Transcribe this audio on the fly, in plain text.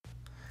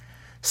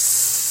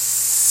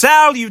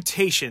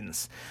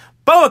Salutations!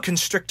 Boa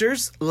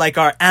constrictors, like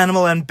our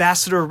animal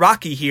ambassador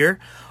Rocky here,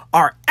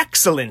 are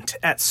excellent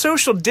at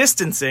social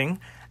distancing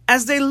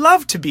as they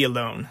love to be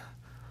alone.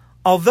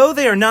 Although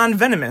they are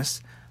non-venomous,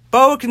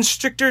 boa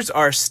constrictors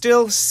are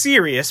still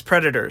serious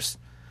predators.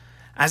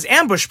 As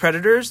ambush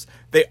predators,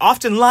 they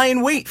often lie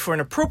in wait for an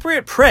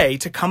appropriate prey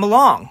to come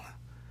along.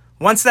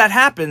 Once that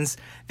happens,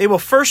 they will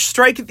first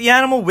strike at the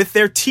animal with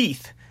their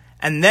teeth,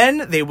 and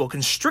then they will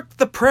constrict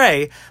the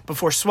prey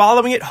before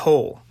swallowing it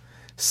whole.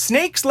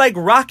 Snakes like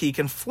Rocky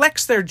can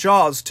flex their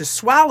jaws to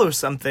swallow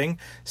something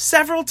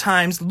several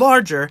times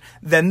larger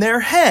than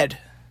their head.